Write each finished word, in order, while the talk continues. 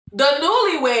The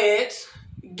newlyweds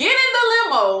get in the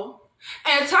limo,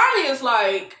 and Tommy is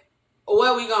like,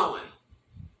 where we going?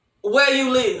 Where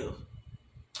you live?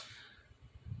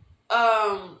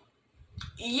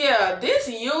 Yeah, this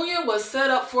union was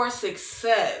set up for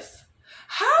success.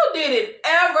 How did it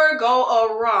ever go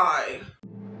awry?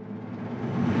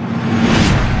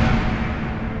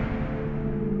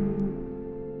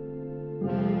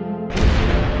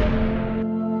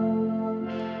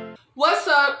 What's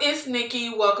up? It's Nikki.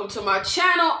 Welcome to my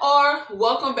channel, or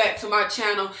welcome back to my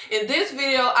channel. In this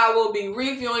video, I will be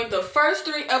reviewing the first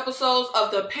 3 episodes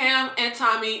of the Pam and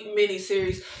Tommy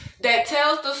miniseries that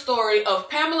tells the story of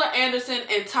Pamela Anderson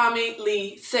and Tommy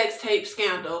Lee sex tape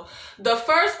scandal. The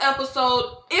first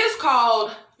episode is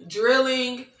called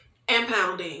Drilling and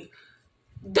Pounding.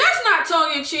 That's not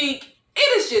tongue-in-cheek.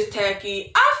 It is just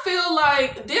tacky. I feel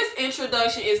like this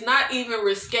introduction is not even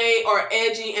risque or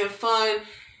edgy and fun.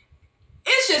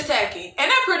 It's just tacky.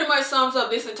 And that pretty much sums up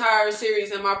this entire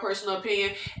series in my personal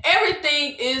opinion.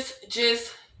 Everything is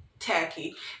just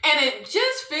tacky. And it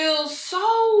just feels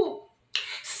so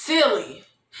silly.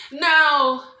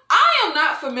 Now, I am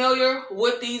not familiar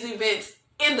with these events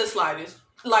in the slightest.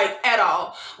 Like, at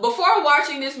all. Before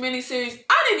watching this miniseries,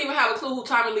 I didn't even have a clue who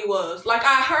Tommy Lee was. Like,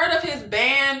 I heard of his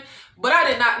band, but I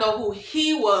did not know who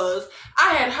he was.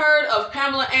 I had heard of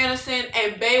Pamela Anderson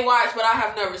and Baywatch, but I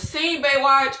have never seen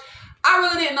Baywatch. I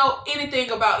really didn't know anything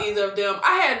about either of them.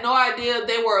 I had no idea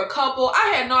they were a couple.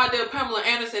 I had no idea Pamela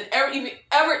Anderson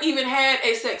ever even had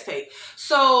a sex tape.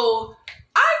 So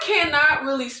I cannot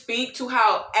really speak to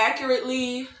how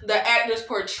accurately the actors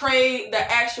portrayed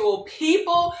the actual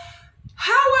people.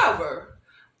 However,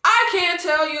 I can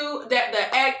tell you that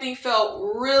the acting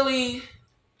felt really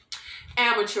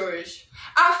amateurish.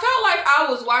 I felt like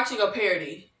I was watching a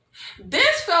parody.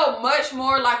 This felt much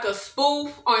more like a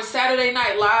spoof on Saturday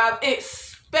Night Live,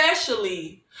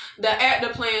 especially the actor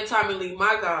playing Tommy Lee.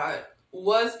 My God,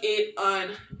 was it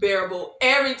unbearable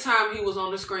every time he was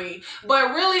on the screen.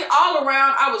 But really, all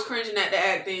around, I was cringing at the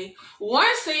acting.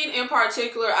 One scene in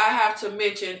particular I have to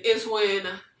mention is when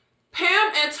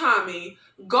Pam and Tommy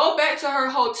go back to her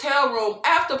hotel room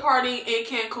after partying in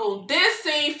Cancun. This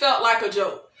scene felt like a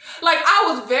joke. Like, I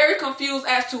was very confused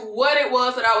as to what it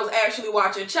was that I was actually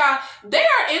watching. Child, they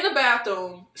are in the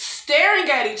bathroom staring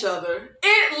at each other.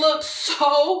 It looked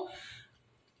like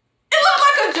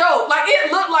a joke. Like,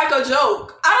 it looked like a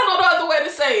joke. I don't know the other way to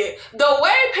say it. The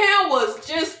way Pam was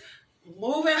just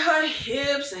moving her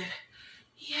hips and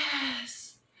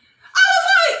yes. I was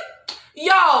like,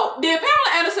 yo, did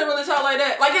Pamela Anderson really talk like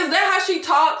that? Like, is that how she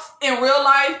talks in real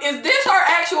life? Is this her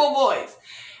actual voice?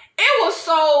 It was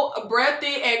so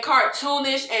breathy and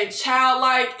cartoonish and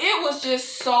childlike. It was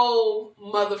just so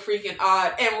mother freaking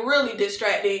odd and really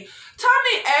distracting.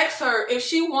 Tommy asks her if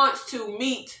she wants to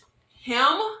meet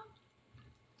him.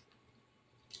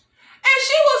 And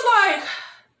she was like,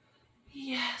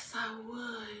 yes, I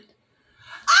would.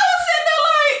 I was sitting there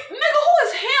like, nigga, who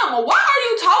is him? Why are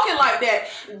you talking like that?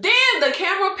 Then the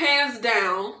camera pans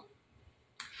down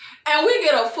and we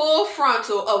get a full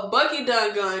frontal of Bucky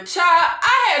Dungun. Child,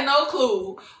 I had no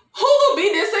clue. Hulu be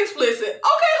this explicit.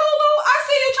 Okay, Hulu, I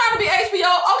see you trying to be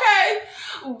HBO. Okay.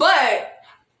 But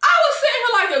I was sitting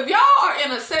here like, if y'all are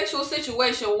in a sexual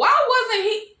situation, why wasn't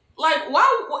he, like,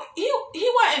 he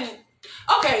wasn't,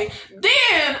 okay.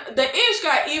 Then the ish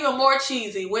got even more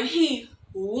cheesy when he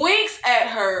winks at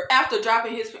her after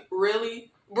dropping his,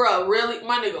 really? Bruh, really?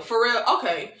 My nigga, for real?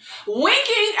 Okay.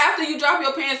 Winking after you drop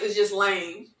your pants is just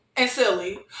lame and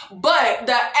silly, but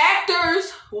the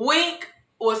actor's wink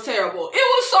was terrible. It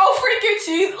was so freaking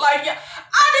cheesy. Like, yeah,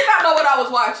 I did not know what I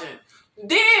was watching.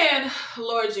 Then,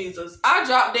 Lord Jesus, I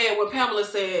dropped dead when Pamela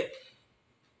said,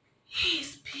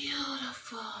 he's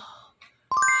beautiful.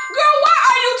 Girl, why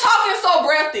are you talking so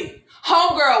breathy?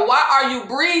 Homegirl, why are you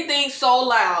breathing so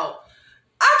loud?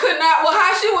 I could not, well,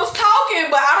 how she was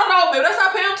talking, but I don't know, maybe that's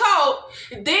how Pam talk.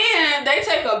 Then they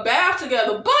take a bath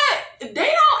together, but they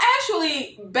don't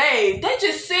actually bathe. They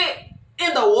just sit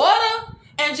in the water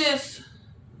and just,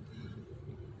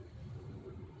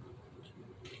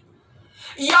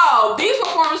 y'all, these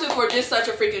performances were just such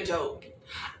a freaking joke.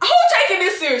 Who taking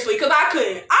this seriously? Because I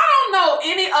couldn't. I don't know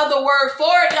any other word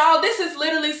for it, y'all. This is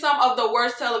literally some of the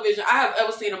worst television I have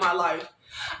ever seen in my life.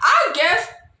 I guess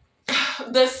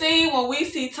the scene when we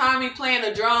see Tommy playing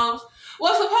the drums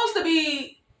was supposed to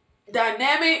be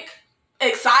dynamic,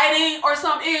 exciting, or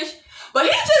some ish, but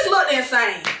he just looked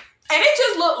insane, and it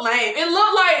just looked lame. It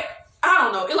looked like, I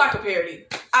don't know, it like a parody.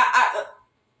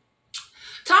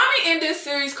 Tommy in this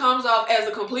series comes off as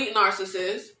a complete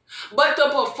narcissist. but the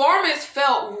performance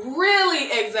felt really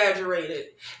exaggerated.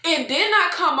 It did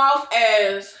not come off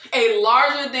as a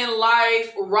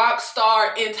larger-than-life rock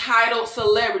star entitled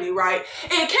celebrity, right?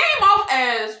 It came off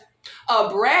as a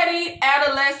bratty,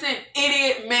 adolescent,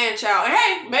 idiot man-child. And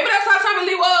hey, maybe that's how Tommy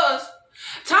Lee was.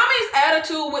 Tommy's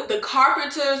attitude with the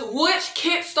Carpenters, which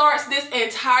kickstarts this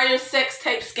entire sex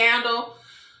tape scandal,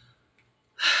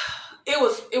 it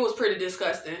was pretty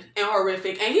disgusting and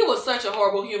horrific. And he was such a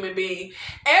horrible human being.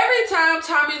 Every time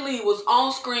Tommy Lee was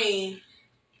on screen,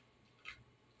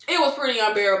 it was pretty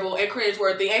unbearable and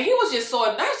cringeworthy. And he was just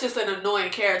that's just an annoying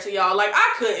character, y'all. Like,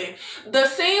 I couldn't. The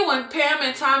scene when Pam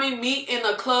and Tommy meet in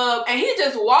the club and he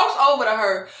just walks over to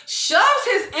her, shoves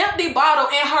his empty bottle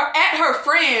at her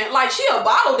friend like she a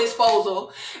bottle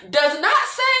disposal, does not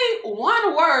say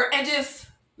one word, and just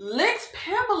licks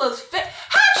Pamela's face.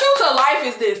 How true to life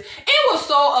is this? It was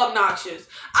so obnoxious.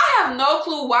 I have no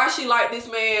clue why she liked this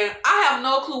man. I have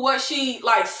no clue what she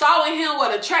saw in him,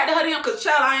 what attracted her to him, because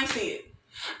child, I ain't see it.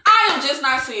 I am just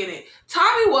not seeing it.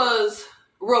 Tommy was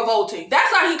revolting.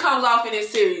 That's how he comes off in this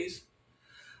series.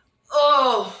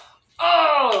 Oh.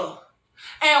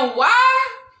 And why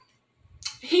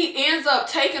he ends up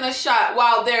taking a shot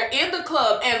while they're in the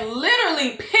club and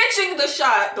literally pitching the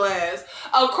shot glass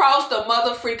across the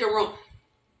mother freaking room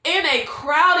in a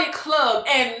crowded club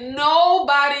and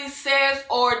nobody says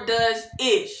or does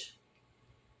ish.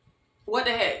 What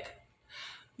the heck?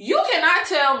 You cannot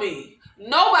tell me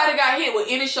nobody got hit with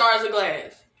any shards of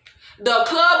glass. The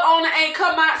club owner ain't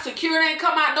come out, security ain't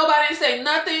come out, nobody ain't say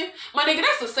nothing. My nigga,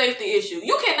 that's a safety issue.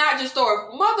 You cannot just throw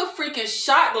a mother freaking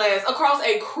shot glass across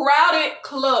a crowded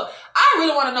club. I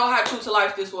really want to know how true to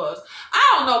life this was.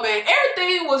 I don't know, man.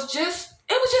 Everything was just,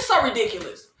 it was just so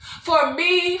ridiculous. For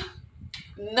me,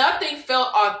 nothing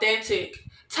felt authentic.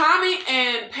 Tommy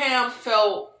and Pam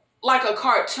felt like a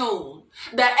cartoon.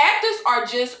 The actors are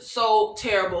just so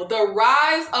terrible. The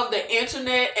rise of the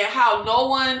internet and how no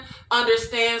one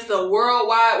understands the World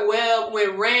Wide Web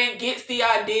when Rand gets the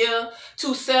idea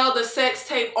to sell the sex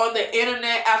tape on the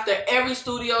internet after every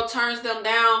studio turns them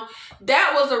down.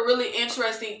 That was a really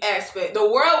interesting aspect.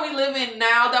 The world we live in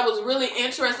now, that was really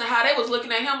interesting how they was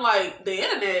looking at him like, the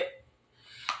internet?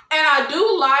 And I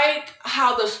do like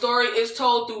how the story is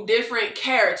told through different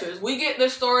characters. We get the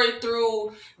story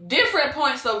through different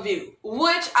points of view,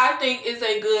 which I think is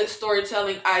a good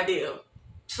storytelling idea.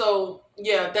 So,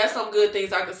 yeah, that's some good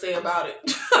things I can say about it.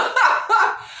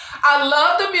 I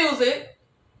love the music,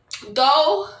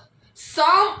 though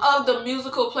some of the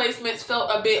musical placements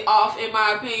felt a bit off in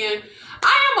my opinion.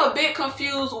 I am a bit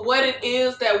confused what it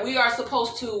is that we are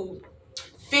supposed to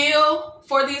feel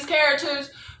for these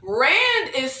characters.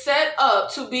 Rand is set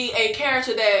up to be a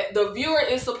character that the viewer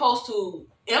is supposed to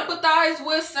empathize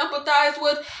with, sympathize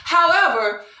with.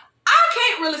 However, I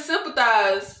can't really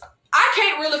sympathize. I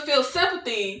can't really feel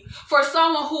sympathy for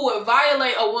someone who would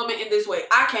violate a woman in this way.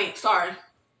 I can't, sorry.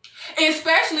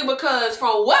 Especially because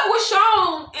from what was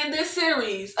shown in this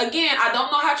series, again, I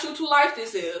don't know how true to life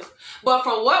this is, but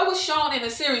from what was shown in the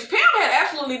series, Pam had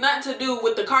absolutely nothing to do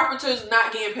with the Carpenters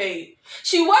not getting paid.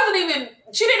 She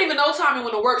didn't even know Tommy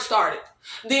when the work started.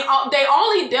 They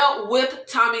only dealt with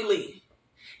Tommy Lee.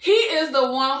 He is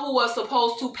the one who was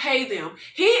supposed to pay them.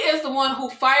 He is the one who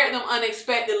fired them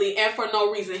unexpectedly and for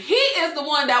no reason. He is the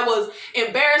one that was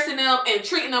embarrassing them and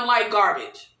treating them like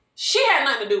garbage. She had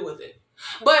nothing to do with it.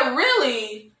 But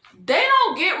really, they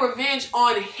don't get revenge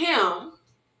on him.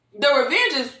 The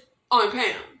revenge is on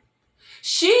Pam.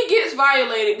 She gets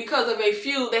violated because of a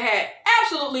feud that had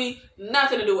absolutely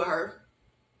nothing to do with her.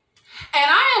 And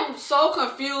I am so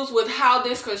confused with how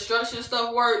this construction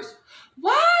stuff works.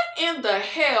 Why in the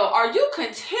hell are you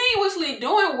continuously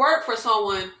doing work for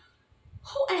someone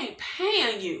who ain't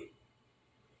paying you?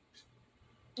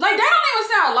 Like, that don't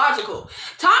even sound logical.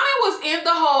 Tommy was in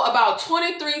the hole about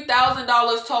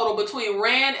 $23,000 total between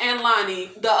Rand and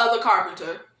Lonnie, the other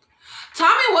carpenter.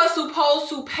 Tommy was supposed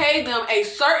to pay them a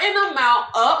certain amount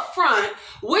up front,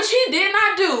 which he did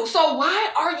not do. So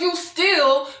why are you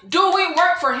still doing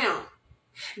work for him?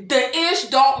 The ish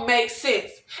don't make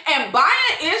sense. And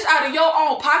buying ish out of your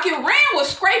own pocket, Rand was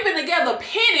scraping together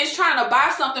pennies trying to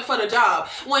buy something for the job.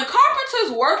 When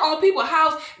carpenters work on people's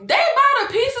house, they buy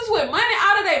the pieces with money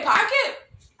out of their pocket.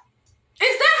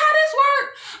 Is that how this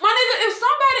works? My nigga, if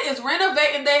somebody is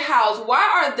renovating their house, why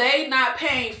are they not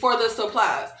paying for the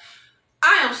supplies?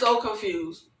 I am so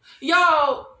confused.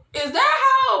 Y'all, is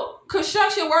that how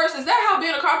construction works? Is that how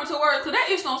being a carpenter works? Because that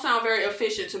ish don't sound very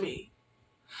efficient to me.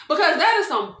 Because that is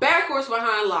some backwards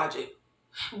behind logic.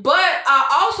 But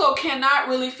I also cannot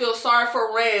really feel sorry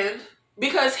for Rand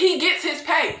because he gets his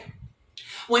pay.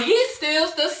 When he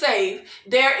steals the safe,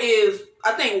 there is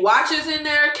I think watches in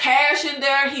there, cash in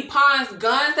there. He pawns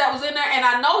guns that was in there. And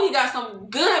I know he got some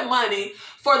good money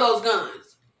for those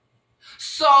guns.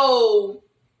 So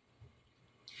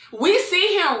we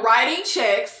see him writing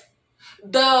checks.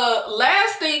 The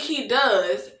last thing he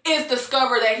does is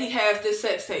discover that he has this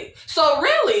sex tape. So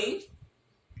really,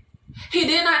 he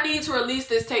did not need to release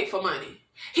this tape for money.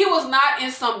 He was not in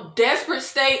some desperate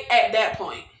state at that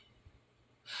point.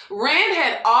 Rand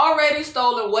had already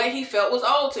stolen what he felt was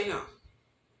owed to him.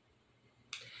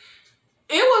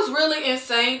 It was really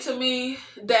insane to me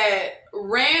that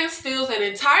Rand steals an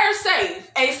entire safe,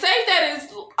 a safe that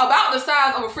is about the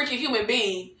size of a freaking human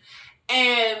being,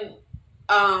 and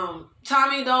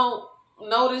Tommy don't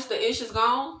notice the ish is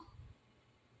gone.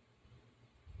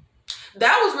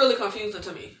 That was really confusing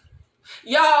to me.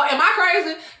 Y'all, am I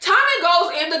crazy? Tommy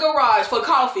goes in the garage for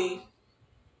coffee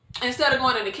instead of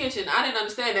going in the kitchen. I didn't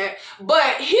understand that.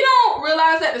 But he don't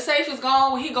realize that the safe is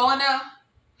gone when he go in there.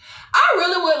 I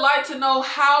really would like to know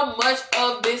how much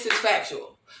of this is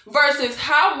factual versus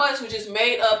how much was just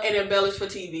made up and embellished for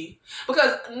TV.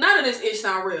 Because none of this ish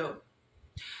sound real.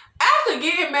 After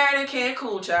getting married in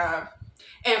Cancun, child,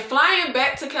 and flying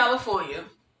back to California,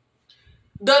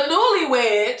 the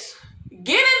newlyweds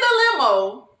get in the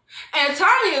limo, and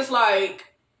Tommy is like,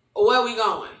 where we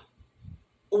going?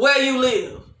 Where you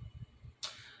live?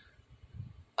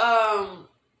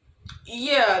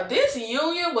 Yeah, this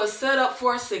union was set up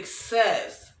for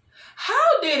success.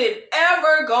 How did it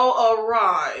ever go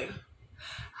awry?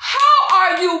 How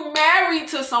are you married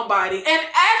to somebody and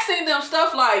asking them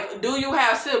stuff like, do you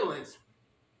have siblings?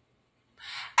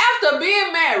 After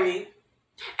being married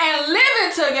and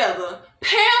living together,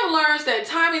 Pam learns that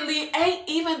Tommy Lee ain't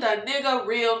even the nigga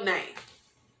real name.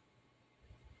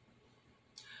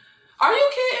 Are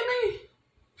you kidding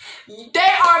me? They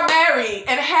are married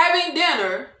and having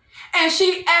dinner, and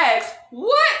she asks,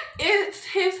 what is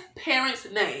his parents'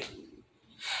 name?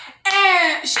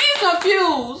 And she's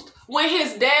confused when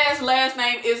his dad's last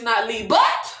name is not Lee.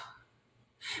 But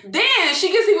then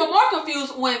she gets even more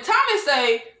confused when Tommy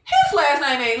say his last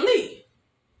name ain't Lee.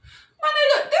 My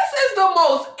nigga, this is the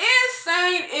most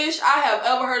insane ish I have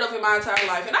ever heard of in my entire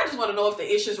life. And I just want to know if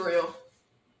the ish is real.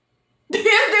 Is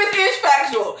this ish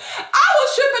factual? I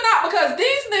was tripping out because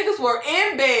these niggas were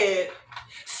in bed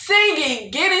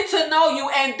singing, getting to know you,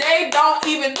 and they don't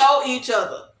even know each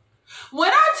other. When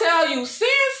I tell you,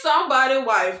 seeing somebody's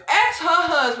wife ask her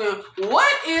husband,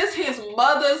 what is his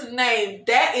mother's name?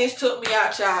 That ish took me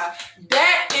out, child.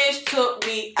 That ish took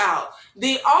me out.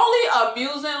 The only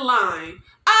amusing line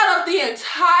out of the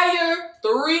entire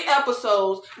 3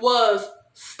 episodes was,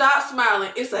 stop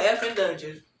smiling, it's a effing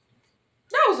dungeon.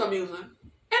 That was amusing. And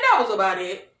that was about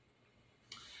it.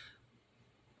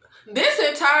 This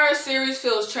entire series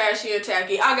feels trashy and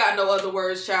tacky. I got no other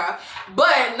words, child.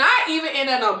 But not even in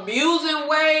an amusing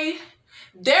way.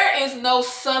 There is no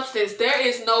substance. There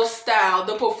is no style.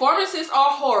 The performances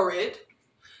are horrid.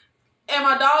 And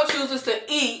my dog chooses to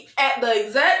eat at the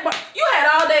exact... You had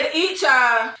all day to eat,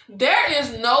 child. There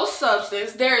is no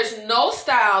substance. There is no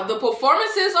style. The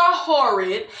performances are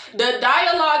horrid. The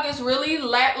dialogue is really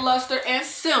lackluster and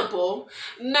simple.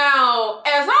 Now,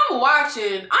 as I'm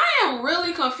watching, I am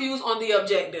really confused on the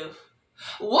objective.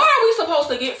 What are we supposed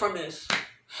to get from this?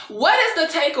 What is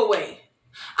the takeaway?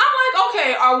 I'm like,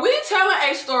 okay, are we telling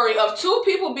a story of 2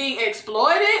 people being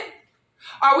exploited?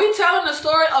 Are we telling the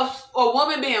story of a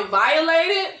woman being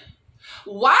violated?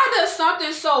 Why does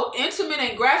something so intimate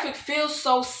and graphic feel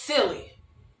so silly?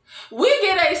 We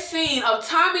get a scene of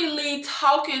Tommy Lee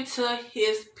talking to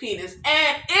his penis,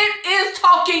 and it is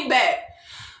talking back.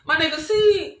 My nigga,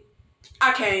 see,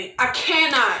 I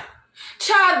cannot.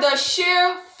 Child, the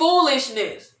sheer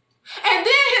foolishness. And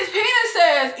then his penis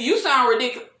says, you sound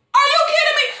ridiculous. Are you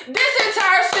kidding me? This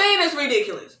entire scene is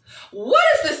ridiculous. What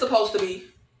is this supposed to be?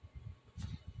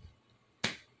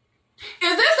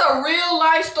 Is this a real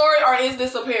life story or is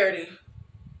this a parody?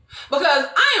 Because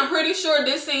I am pretty sure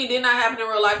this scene did not happen in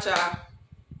real life, child.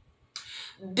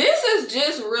 This is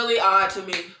just really odd to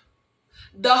me.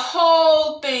 The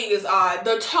whole thing is odd.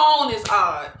 The tone is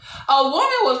odd. A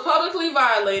woman was publicly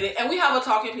violated and we have a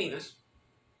talking penis.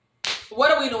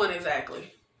 What are we doing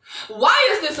exactly? Why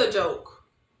is this a joke?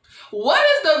 What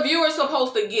is the viewer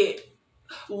supposed to get?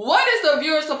 What is the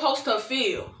viewer supposed to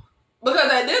feel?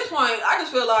 Because at this point, I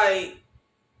just feel like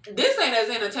this ain't as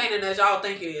entertaining as y'all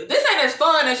think it is. This ain't as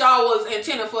fun as y'all was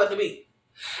intended for it to be.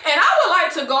 And I would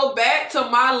like to go back to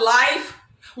my life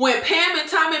when Pam and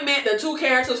Tommy met the 2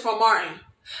 characters from Martin.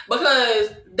 Because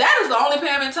that is the only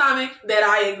Pam and Tommy that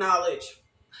I acknowledge.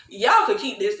 Y'all could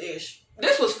keep this ish.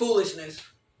 This was foolishness.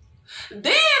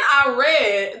 Then I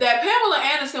read that Pamela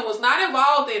Anderson was not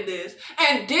involved in this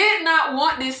and did not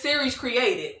want this series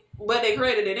created, but they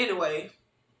created it anyway.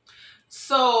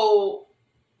 So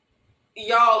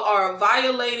y'all are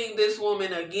violating this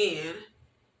woman again.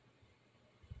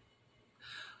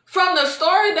 From the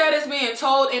story that is being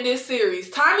told in this series,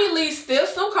 Tommy Lee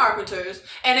stiffs some carpenters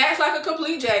and acts like a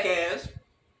complete jackass.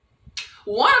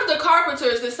 One of the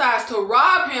carpenters decides to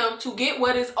rob him to get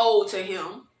what is owed to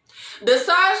him.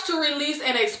 Decides to release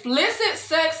an explicit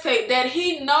sex tape that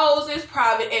he knows is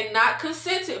private and not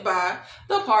consented by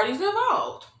the parties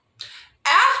involved.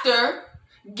 After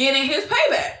getting his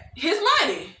payback, his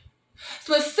money.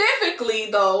 Specifically,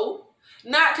 though,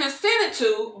 not consented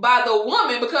to by the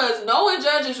woman, because no one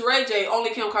judges Ray J,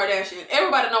 only Kim Kardashian.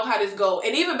 Everybody know how this go.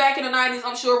 And even back in the 90s,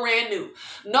 I'm sure Rand knew.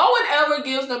 No one ever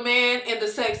gives the man in the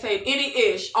sex tape any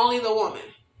ish, only the woman.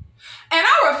 And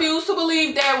I refuse to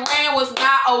believe that Rand was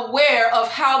not aware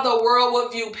of how the world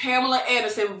would view Pamela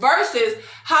Anderson versus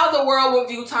how the world would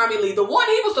view Tommy Lee, the one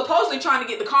he was supposedly trying to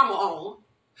get the karma on.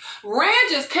 Rand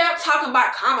just kept talking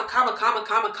about karma, karma, karma,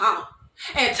 karma, karma.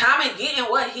 And Tommy getting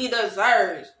what he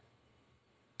deserves.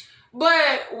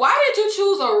 But why did you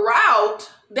choose a route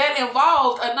that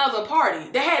involved another party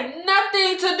that had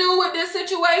nothing to do with this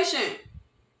situation?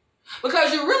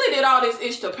 Because you really did all this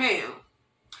ish to Pam.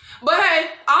 But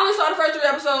hey, I only saw the first 3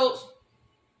 episodes.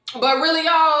 But really,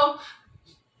 y'all,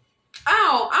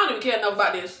 I don't even care enough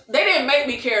about this. They didn't make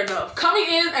me care enough. Coming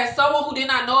in as someone who did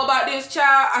not know about this,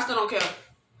 child, I still don't care.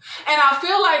 And I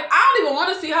feel like I don't even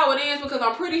want to see how it ends, because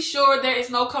I'm pretty sure there is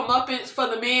no comeuppance for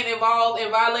the men involved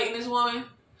in violating this woman.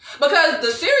 Because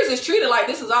the series is treated like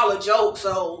this is all a joke,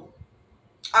 so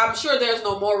I'm sure there's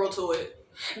no moral to it.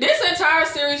 This entire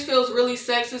series feels really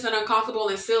sexist and uncomfortable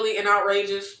and silly and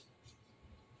outrageous.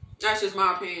 That's just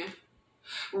my opinion.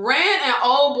 Rand and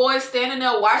old boy standing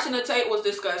there watching the tape was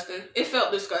disgusting. It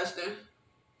felt disgusting.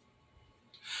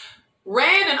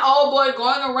 Rand and old boy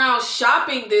going around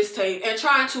shopping this tape and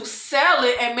trying to sell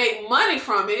it and make money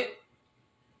from it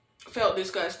felt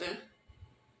disgusting.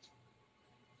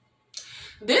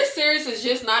 This series is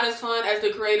just not as fun as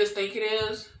the creators think it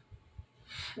is.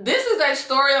 This is a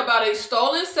story about a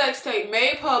stolen sex tape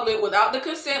made public without the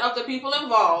consent of the people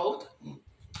involved.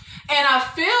 And I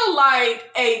feel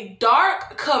like a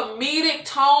dark comedic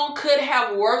tone could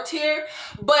have worked here,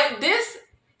 but this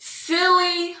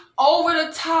silly,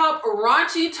 over-the-top,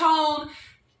 raunchy tone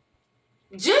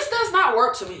just does not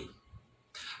work to me.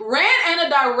 Rand and the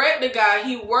director guy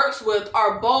he works with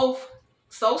are both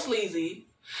so sleazy.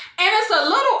 And it's a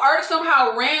little irksome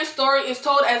how Rand's story is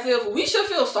told as if we should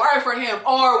feel sorry for him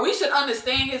or we should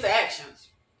understand his actions.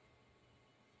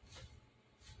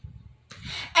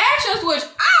 Actions which, I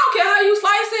don't care how you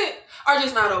slice it, are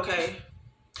just not okay.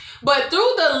 But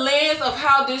through the lens of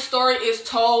how this story is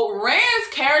told, Rand's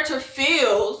character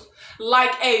feels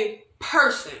like a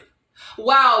person,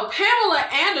 while Pamela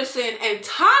Anderson and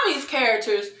Tommy's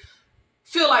characters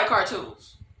feel like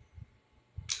cartoons.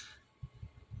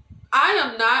 I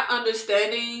am not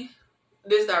understanding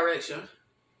this direction.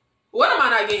 What am I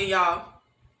not getting, y'all?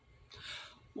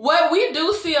 What we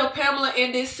do see of Pamela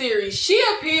in this series, she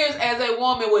appears as a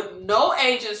woman with no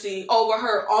agency over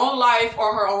her own life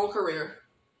or her own career.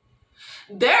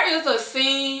 There is a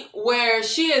scene where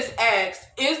she is asked,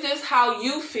 is this how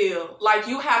you feel? Like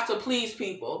you have to please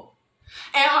people.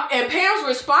 And Pam's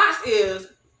response is,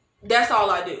 that's all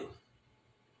I do.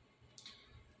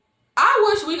 I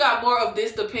wish we got more of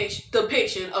this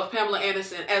depiction of Pamela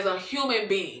Anderson as a human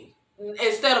being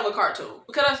instead of a cartoon,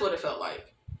 because that's what it felt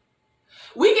like.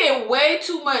 We get way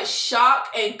too much shock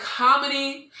and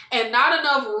comedy and not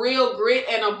enough real grit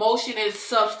and emotion and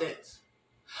substance.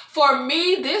 For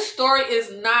me, this story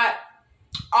is not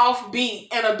offbeat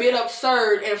and a bit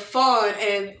absurd and fun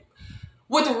and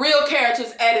with real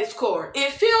characters at its core.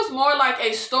 It feels more like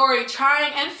a story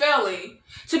trying and failing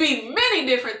to be many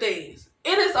different things.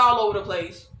 It is all over the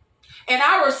place. And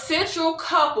our central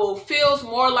couple feels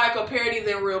more like a parody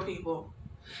than real people.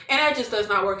 And that just does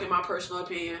not work in my personal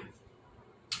opinion.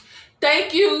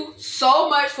 Thank you so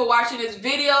much for watching this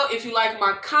video. If you like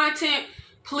my content,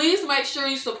 please make sure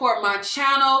you support my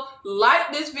channel.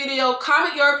 Like this video.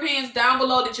 Comment your opinions down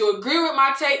below. Did you agree with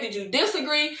my take? Did you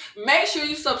disagree? Make sure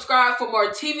you subscribe for more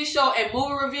TV show and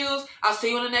movie reviews. I'll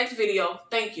see you in the next video.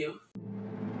 Thank you.